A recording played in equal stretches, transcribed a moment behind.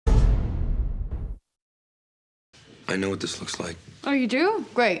I know what this looks like. Oh, you do?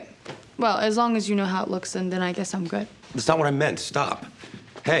 Great. Well, as long as you know how it looks, then I guess I'm good. That's not what I meant. Stop.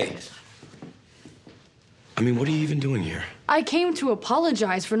 Hey. I mean, what are you even doing here? I came to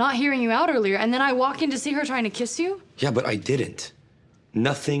apologize for not hearing you out earlier, and then I walk in to see her trying to kiss you? Yeah, but I didn't.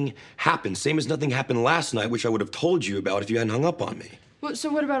 Nothing happened. Same as nothing happened last night, which I would have told you about if you hadn't hung up on me. Well, so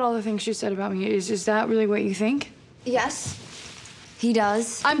what about all the things she said about me? Is that really what you think? Yes, he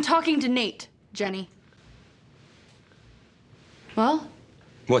does. I'm talking to Nate, Jenny. Well?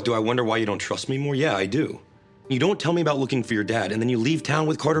 What, do I wonder why you don't trust me more? Yeah, I do. You don't tell me about looking for your dad, and then you leave town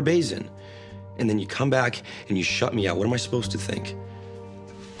with Carter Bazin. And then you come back and you shut me out. What am I supposed to think?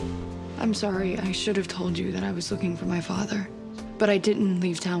 I'm sorry. I should have told you that I was looking for my father. But I didn't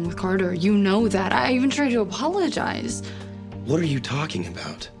leave town with Carter. You know that. I even tried to apologize. What are you talking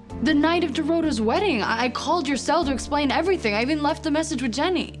about? The night of Dorota's wedding. I called your cell to explain everything. I even left the message with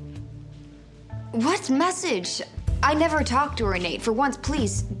Jenny. What message? I never talked to her, Nate. For once,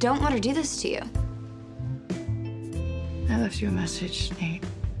 please, don't let her do this to you. I left you a message, Nate.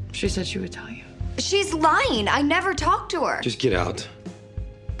 She said she would tell you. She's lying. I never talked to her. Just get out.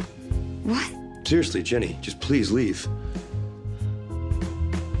 What? Seriously, Jenny, just please leave.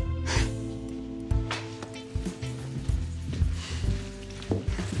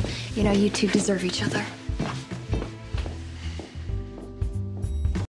 You know, you two deserve each other.